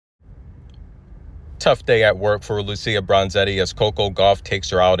tough day at work for Lucia Bronzetti as Coco Gauff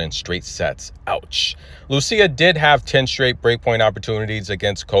takes her out in straight sets. Ouch. Lucia did have 10 straight breakpoint opportunities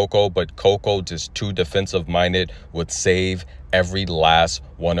against Coco, but Coco, just too defensive-minded, would save every last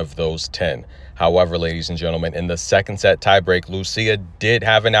one of those 10. However, ladies and gentlemen, in the second set tiebreak, Lucia did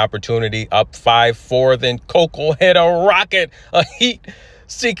have an opportunity up 5-4. Then Coco hit a rocket, a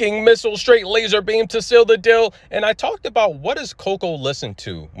heat-seeking missile, straight laser beam to seal the deal. And I talked about, what does Coco listen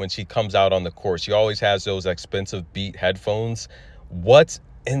to when she comes out on the court? She always has those expensive Beat headphones. What's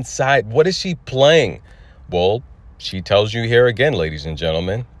inside? What is she playing? Well, she tells you here again, ladies and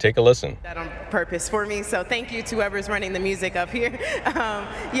gentlemen. Take a listen. That on purpose for me, so thank you to whoever's running the music up here.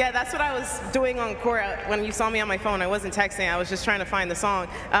 Yeah, that's what I was doing on court. When you saw me on my phone, I wasn't texting, I was just trying to find the song.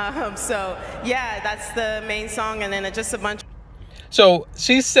 So yeah, that's the main song, and then just a bunch. So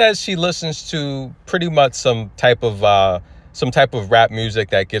she says she listens to pretty much some type of rap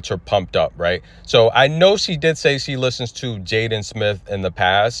music that gets her pumped up, right? So I know she did say she listens to Jaden Smith in the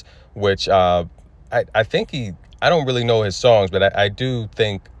past, which I think I don't really know his songs, but I do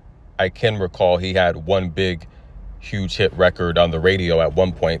think I can recall he had one big, huge hit record on the radio at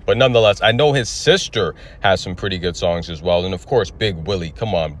one point. But nonetheless, I know his sister has some pretty good songs as well. And of course, Big Willie,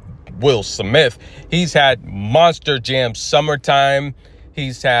 come on, Will Smith. He's had Monster Jam Summertime.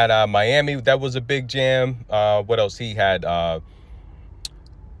 He's had Miami. That was a big jam. What else? He had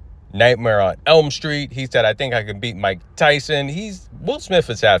Nightmare on Elm Street. He said, I think I can beat Mike Tyson. Will Smith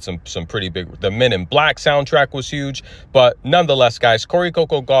has had some pretty big. The Men in Black soundtrack was huge. But nonetheless, guys, Coco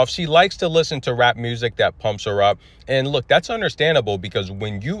Gauff, she likes to listen to rap music that pumps her up. And look, that's understandable, because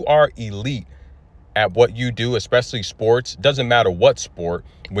when you are elite at what you do, especially sports, doesn't matter what sport,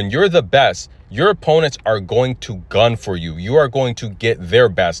 when you're the best, your opponents are going to gun for you. You are going to get their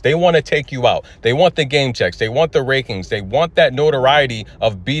best. They want to take you out. They want the game checks. They want the rankings. They want that notoriety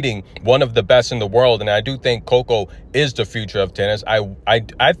of beating one of the best in the world. And I do think Coco is the future of tennis.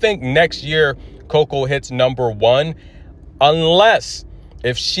 I think next year Coco hits #1, unless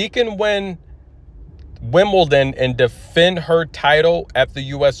if she can win Wimbledon and defend her title at the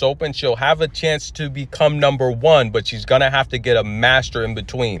U.S. Open, she'll have a chance to become #1, but she's going to have to get a master in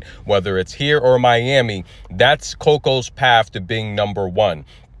between, whether it's here or Miami. That's Coco's path to being #1.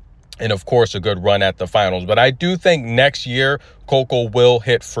 And of course, a good run at the finals. But I do think next year, Coco will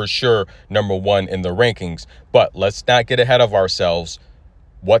hit for sure #1 in the rankings. But let's not get ahead of ourselves.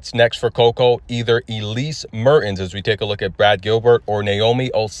 What's next for Coco? Either Elise Mertens, as we take a look at Brad Gilbert, or Naomi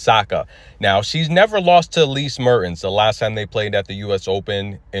Osaka. Now, she's never lost to Elise Mertens. The last time they played at the U.S.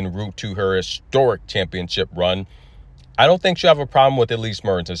 Open en route to her historic championship run. I don't think she'll have a problem with Elise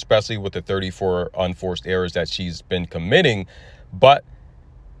Mertens, especially with the 34 unforced errors that she's been committing. But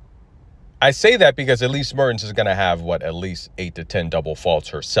I say that because Elise Mertens is going to have, at least 8 to 10 double faults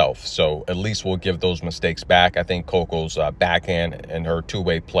herself. So Elise will give those mistakes back. I think Coco's backhand and her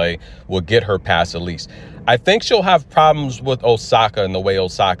two-way play will get her past Elise. I think she'll have problems with Osaka and the way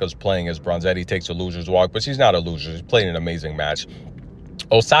Osaka's playing as Bronzetti takes a loser's walk, but she's not a loser. She's playing an amazing match.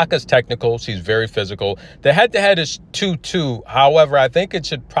 Osaka's technical. She's very physical. The head-to-head is 2-2. However, I think it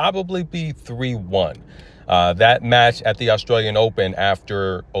should probably be 3-1. That match at the Australian Open,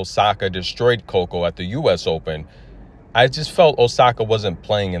 after Osaka destroyed Coco at the U.S. Open, I just felt Osaka wasn't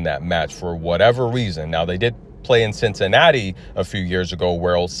playing in that match for whatever reason. Now, they did play in Cincinnati a few years ago,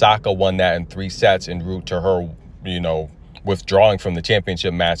 where Osaka won that in 3 sets en route to her, withdrawing from the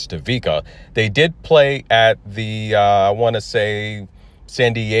championship match to Vika. They did play at the, I want to say,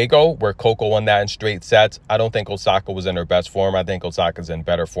 San Diego, where Coco won that in straight sets. I don't think Osaka was in her best form. I think Osaka's in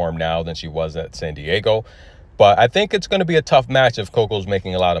better form now than she was at San Diego. But I think it's going to be a tough match if Coco's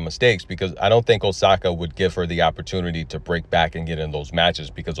making a lot of mistakes, because I don't think Osaka would give her the opportunity to break back and get in those matches,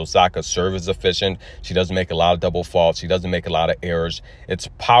 because Osaka's serve is efficient. She doesn't make a lot of double faults. She doesn't make a lot of errors. It's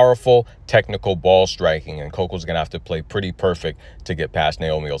powerful, technical ball striking, and Coco's going to have to play pretty perfect to get past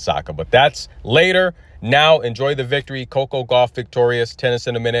Naomi Osaka. But that's later. Now, enjoy the victory. Coco Gauff victorious. Tennis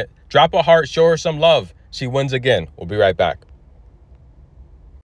in a minute. Drop a heart. Show her some love. She wins again. We'll be right back.